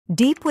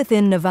Deep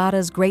within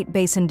Nevada's Great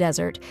Basin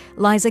Desert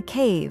lies a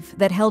cave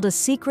that held a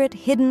secret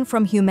hidden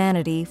from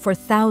humanity for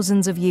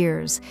thousands of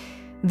years.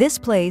 This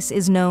place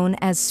is known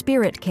as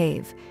Spirit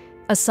Cave,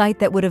 a site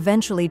that would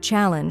eventually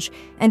challenge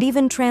and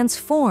even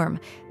transform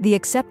the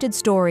accepted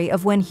story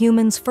of when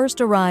humans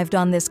first arrived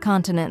on this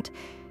continent.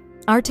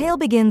 Our tale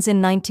begins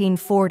in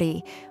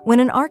 1940,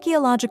 when an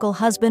archaeological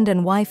husband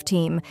and wife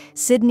team,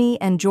 Sydney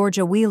and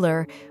Georgia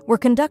Wheeler, were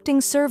conducting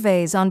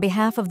surveys on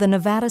behalf of the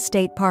Nevada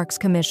State Parks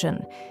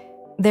Commission.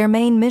 Their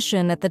main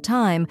mission at the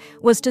time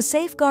was to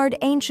safeguard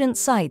ancient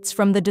sites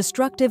from the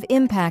destructive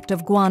impact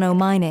of guano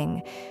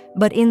mining.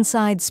 But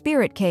inside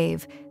Spirit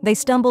Cave, they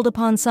stumbled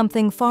upon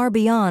something far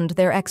beyond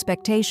their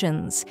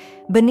expectations.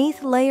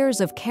 Beneath layers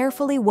of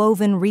carefully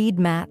woven reed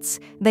mats,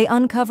 they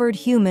uncovered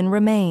human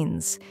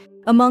remains.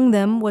 Among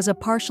them was a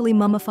partially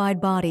mummified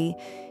body,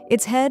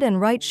 its head and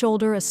right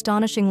shoulder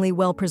astonishingly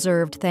well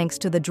preserved thanks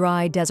to the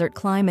dry desert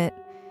climate.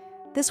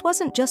 This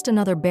wasn't just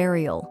another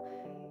burial.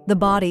 The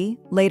body,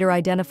 later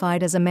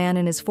identified as a man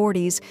in his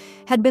 40s,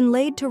 had been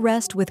laid to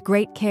rest with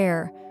great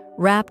care,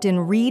 wrapped in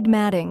reed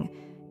matting,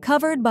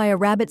 covered by a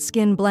rabbit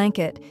skin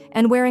blanket,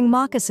 and wearing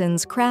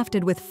moccasins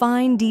crafted with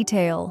fine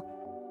detail.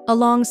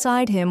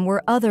 Alongside him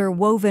were other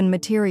woven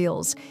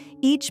materials,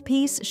 each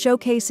piece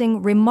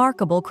showcasing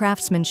remarkable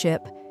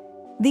craftsmanship.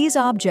 These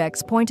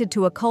objects pointed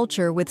to a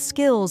culture with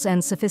skills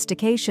and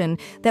sophistication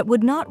that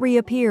would not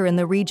reappear in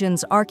the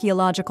region's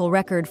archaeological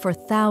record for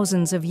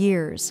thousands of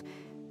years.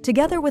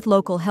 Together with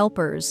local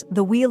helpers,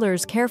 the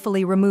Wheelers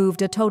carefully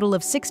removed a total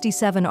of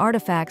 67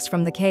 artifacts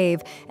from the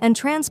cave and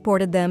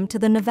transported them to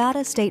the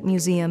Nevada State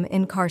Museum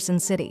in Carson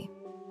City.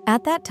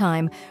 At that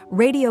time,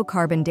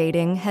 radiocarbon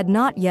dating had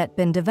not yet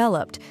been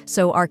developed,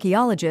 so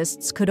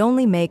archaeologists could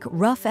only make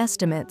rough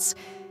estimates.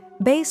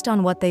 Based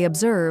on what they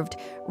observed,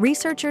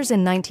 researchers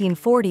in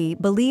 1940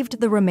 believed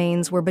the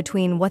remains were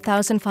between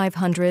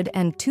 1,500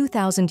 and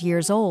 2,000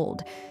 years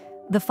old.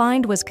 The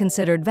find was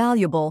considered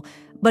valuable,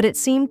 but it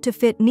seemed to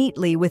fit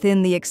neatly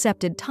within the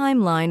accepted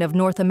timeline of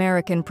North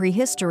American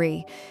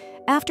prehistory.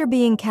 After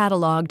being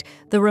cataloged,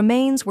 the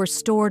remains were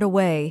stored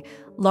away,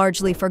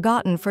 largely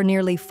forgotten for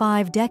nearly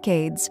 5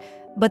 decades.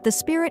 But the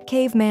Spirit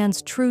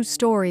Caveman's true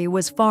story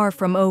was far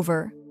from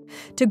over.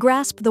 To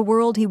grasp the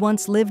world he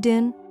once lived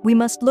in, we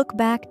must look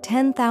back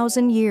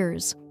 10,000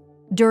 years.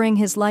 During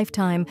his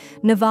lifetime,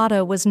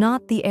 Nevada was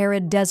not the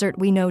arid desert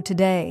we know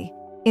today.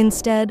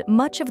 Instead,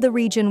 much of the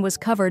region was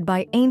covered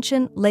by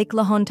ancient Lake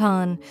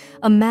Lahontan,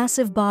 a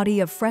massive body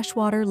of fresh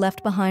water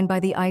left behind by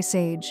the Ice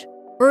Age.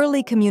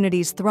 Early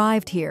communities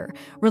thrived here,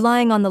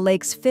 relying on the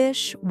lake's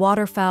fish,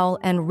 waterfowl,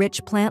 and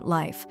rich plant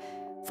life.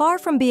 Far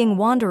from being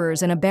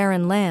wanderers in a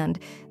barren land,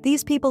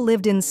 these people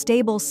lived in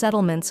stable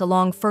settlements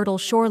along fertile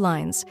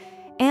shorelines,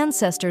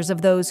 ancestors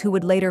of those who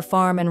would later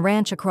farm and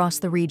ranch across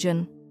the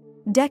region.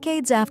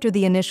 Decades after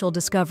the initial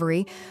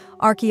discovery,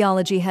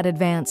 archaeology had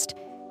advanced,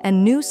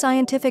 and new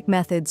scientific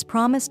methods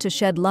promised to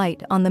shed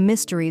light on the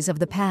mysteries of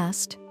the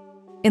past.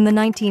 In the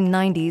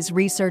 1990s,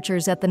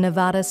 researchers at the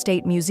Nevada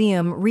State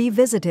Museum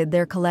revisited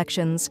their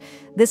collections,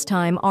 this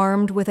time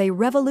armed with a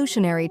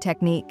revolutionary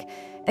technique: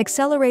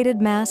 accelerated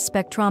mass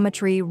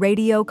spectrometry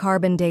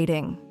radiocarbon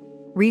dating.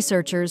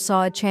 Researchers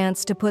saw a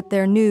chance to put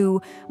their new,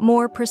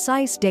 more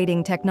precise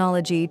dating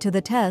technology to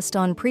the test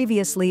on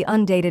previously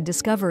undated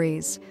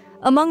discoveries.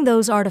 Among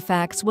those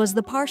artifacts was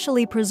the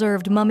partially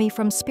preserved mummy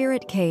from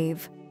Spirit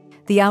Cave.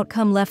 The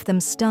outcome left them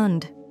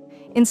stunned.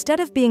 Instead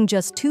of being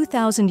just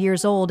 2,000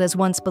 years old as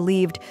once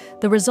believed,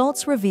 the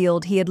results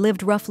revealed he had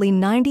lived roughly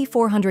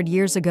 9,400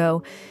 years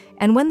ago,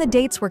 and when the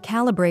dates were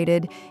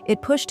calibrated,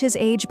 it pushed his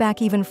age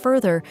back even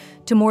further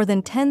to more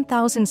than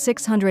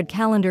 10,600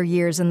 calendar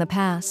years in the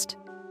past.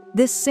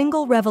 This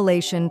single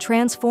revelation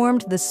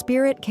transformed the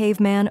Spirit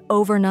Caveman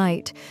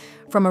overnight,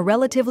 from a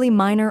relatively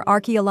minor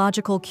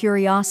archaeological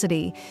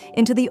curiosity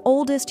into the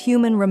oldest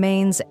human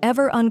remains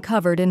ever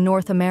uncovered in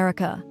North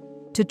America.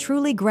 To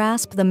truly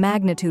grasp the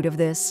magnitude of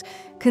this,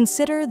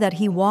 consider that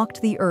he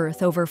walked the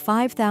earth over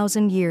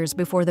 5,000 years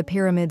before the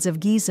pyramids of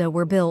Giza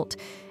were built,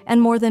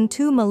 and more than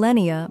 2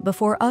 millennia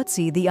before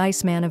Ötzi, the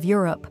Iceman of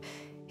Europe.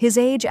 His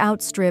age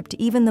outstripped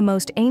even the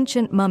most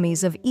ancient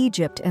mummies of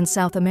Egypt and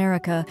South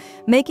America,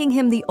 making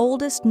him the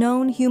oldest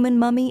known human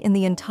mummy in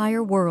the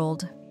entire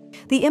world.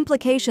 The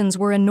implications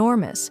were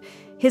enormous.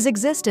 His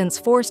existence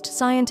forced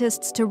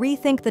scientists to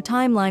rethink the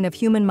timeline of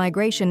human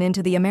migration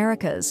into the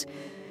Americas.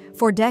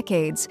 For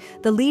decades,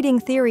 the leading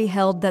theory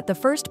held that the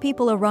first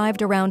people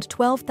arrived around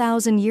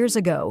 12,000 years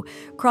ago,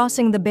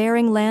 crossing the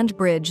Bering Land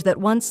Bridge that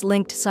once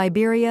linked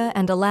Siberia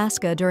and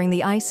Alaska during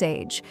the Ice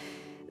Age.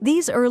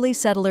 These early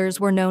settlers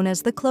were known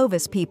as the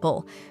Clovis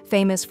people,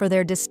 famous for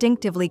their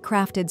distinctively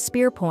crafted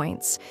spear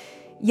points.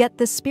 Yet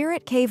the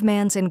Spirit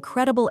Caveman's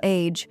incredible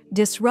age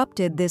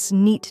disrupted this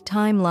neat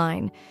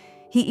timeline.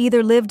 He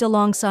either lived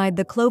alongside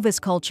the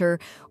Clovis culture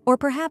or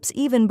perhaps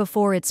even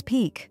before its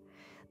peak.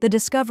 The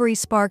discovery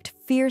sparked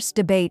fierce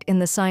debate in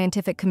the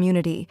scientific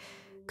community.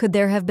 Could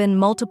there have been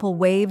multiple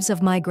waves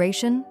of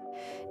migration?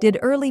 Did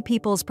early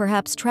peoples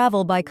perhaps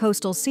travel by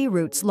coastal sea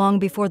routes long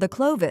before the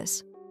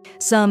Clovis?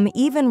 Some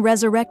even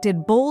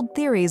resurrected bold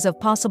theories of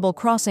possible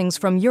crossings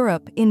from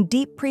Europe in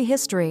deep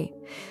prehistory.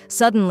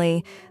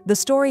 Suddenly, the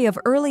story of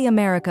early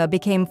America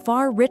became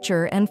far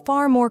richer and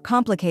far more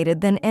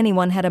complicated than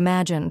anyone had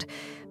imagined.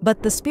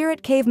 But the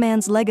Spirit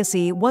Caveman's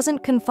legacy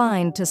wasn't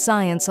confined to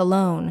science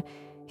alone.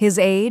 His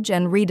age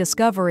and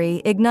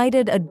rediscovery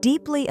ignited a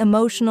deeply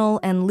emotional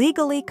and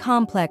legally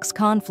complex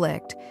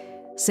conflict.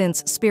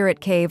 Since Spirit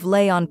Cave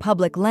lay on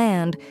public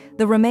land,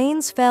 the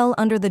remains fell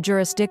under the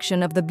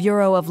jurisdiction of the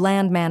Bureau of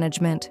Land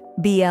Management,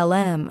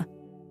 BLM.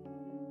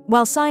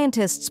 While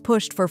scientists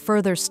pushed for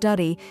further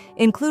study,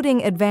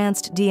 including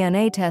advanced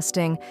DNA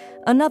testing,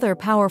 another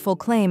powerful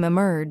claim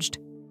emerged.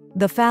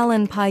 The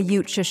Fallon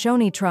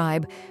Paiute-Shoshone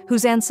Tribe,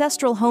 whose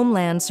ancestral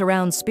homeland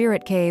surrounds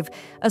Spirit Cave,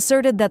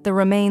 asserted that the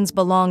remains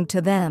belonged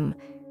to them.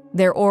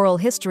 Their oral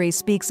history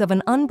speaks of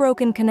an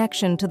unbroken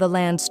connection to the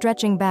land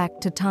stretching back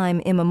to time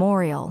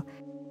immemorial.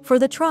 For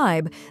the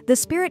tribe, the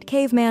Spirit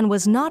Caveman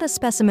was not a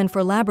specimen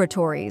for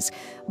laboratories,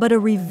 but a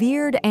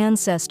revered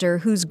ancestor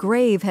whose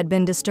grave had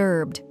been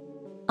disturbed.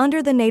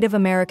 Under the Native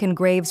American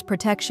Graves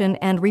Protection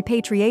and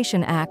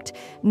Repatriation Act,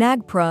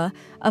 NAGPRA,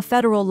 a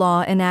federal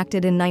law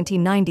enacted in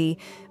 1990,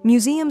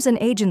 museums and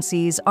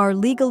agencies are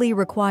legally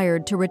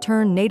required to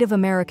return Native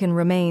American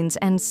remains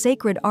and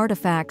sacred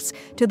artifacts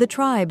to the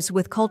tribes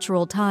with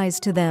cultural ties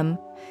to them.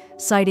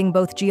 Citing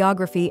both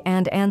geography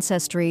and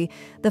ancestry,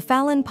 the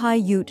Fallon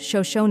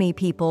Paiute-Shoshone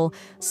people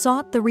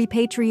sought the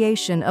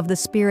repatriation of the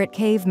Spirit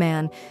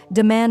Caveman,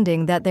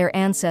 demanding that their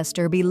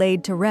ancestor be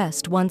laid to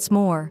rest once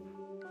more.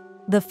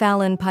 The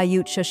Fallon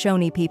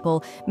Paiute-Shoshone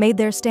people made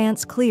their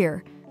stance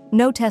clear.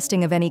 No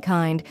testing of any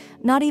kind,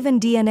 not even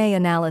DNA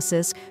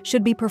analysis,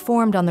 should be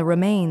performed on the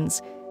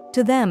remains.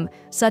 To them,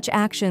 such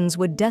actions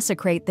would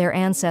desecrate their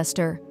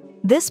ancestor.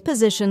 This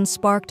position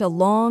sparked a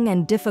long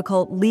and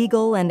difficult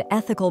legal and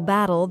ethical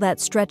battle that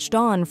stretched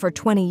on for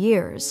 20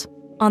 years.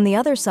 On the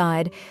other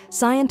side,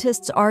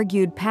 scientists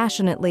argued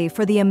passionately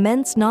for the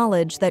immense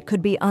knowledge that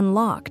could be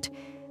unlocked.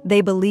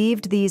 They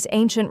believed these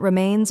ancient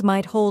remains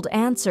might hold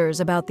answers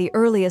about the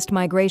earliest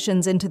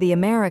migrations into the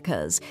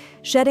Americas,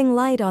 shedding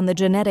light on the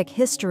genetic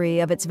history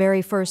of its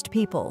very first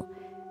people.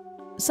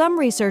 Some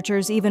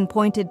researchers even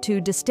pointed to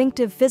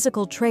distinctive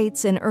physical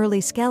traits in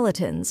early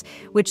skeletons,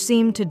 which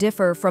seemed to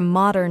differ from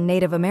modern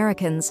Native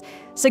Americans,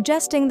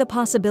 suggesting the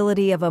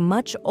possibility of a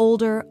much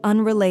older,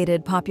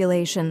 unrelated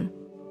population.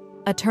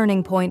 A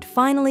turning point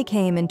finally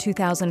came in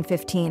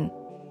 2015.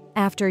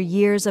 After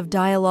years of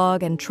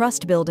dialogue and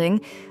trust building,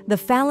 the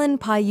Fallon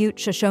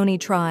Paiute-Shoshone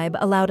Tribe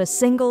allowed a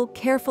single,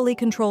 carefully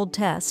controlled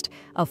test,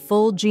 a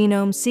full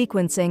genome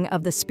sequencing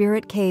of the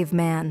Spirit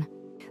Caveman.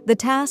 The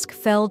task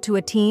fell to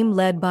a team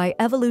led by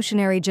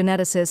evolutionary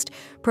geneticist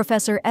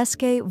Professor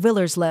Eske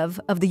Willerslev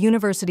of the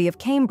University of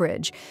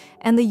Cambridge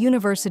and the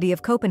University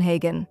of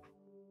Copenhagen.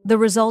 The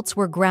results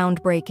were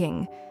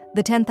groundbreaking.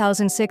 The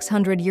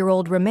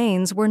 10,600-year-old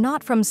remains were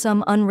not from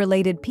some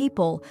unrelated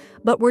people,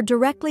 but were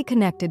directly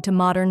connected to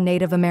modern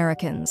Native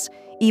Americans.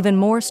 Even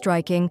more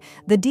striking,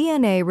 the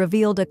DNA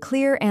revealed a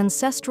clear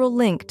ancestral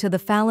link to the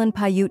Fallon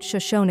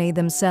Paiute-Shoshone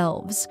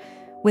themselves.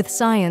 With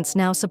science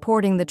now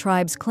supporting the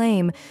tribe's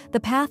claim, the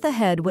path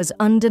ahead was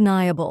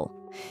undeniable.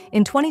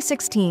 In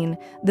 2016,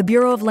 the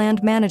Bureau of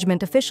Land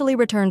Management officially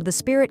returned the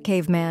Spirit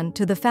Caveman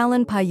to the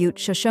Fallon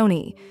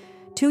Paiute-Shoshone.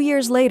 2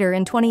 years later,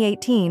 in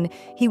 2018,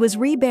 he was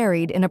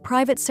reburied in a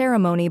private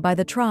ceremony by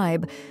the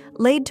tribe,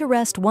 laid to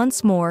rest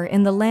once more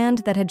in the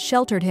land that had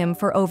sheltered him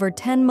for over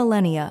 10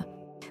 millennia.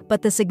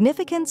 But the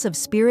significance of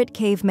Spirit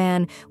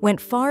Caveman went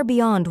far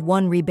beyond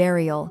one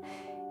reburial.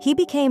 He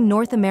became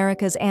North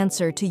America's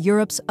answer to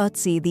Europe's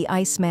Ötzi the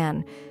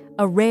Iceman,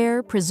 a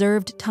rare,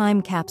 preserved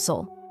time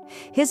capsule.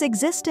 His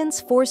existence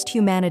forced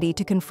humanity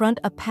to confront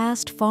a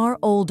past far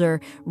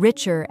older,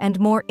 richer, and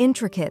more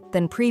intricate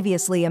than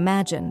previously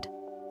imagined.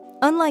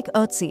 Unlike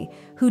Ötzi,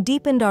 who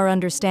deepened our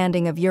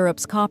understanding of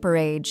Europe's Copper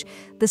Age,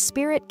 the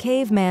Spirit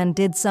Caveman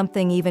did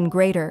something even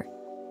greater.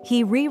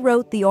 He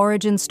rewrote the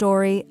origin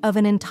story of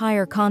an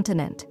entire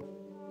continent.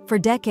 For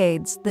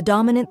decades, the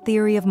dominant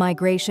theory of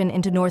migration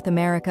into North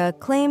America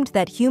claimed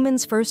that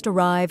humans first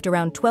arrived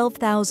around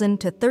 12,000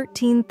 to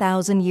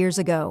 13,000 years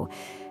ago.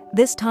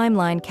 This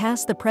timeline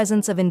cast the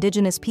presence of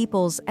indigenous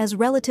peoples as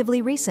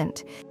relatively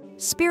recent.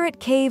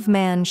 Spirit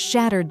Caveman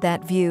shattered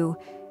that view.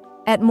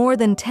 At more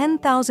than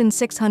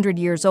 10,600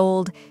 years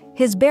old,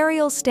 his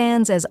burial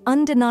stands as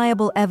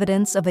undeniable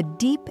evidence of a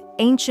deep,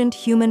 ancient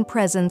human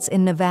presence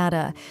in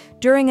Nevada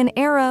during an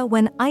era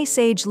when Ice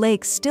Age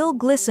lakes still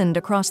glistened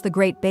across the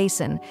Great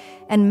Basin,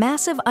 and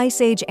massive Ice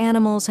Age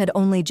animals had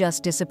only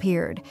just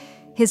disappeared.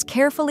 His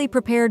carefully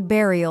prepared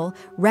burial,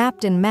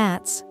 wrapped in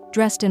mats,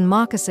 dressed in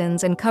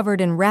moccasins and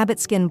covered in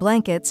rabbit-skin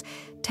blankets,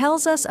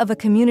 tells us of a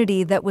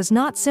community that was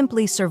not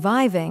simply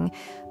surviving,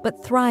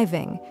 but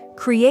thriving,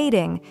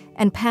 creating,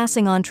 and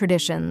passing on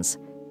traditions.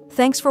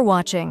 Thanks for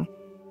watching.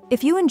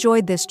 If you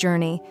enjoyed this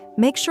journey,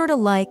 make sure to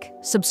like,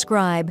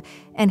 subscribe,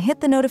 and hit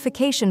the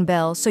notification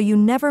bell so you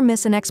never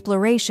miss an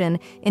exploration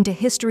into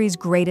history's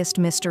greatest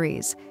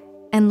mysteries.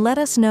 And let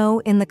us know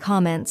in the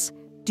comments,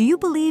 Do you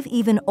believe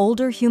even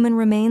older human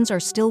remains are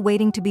still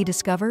waiting to be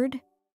discovered?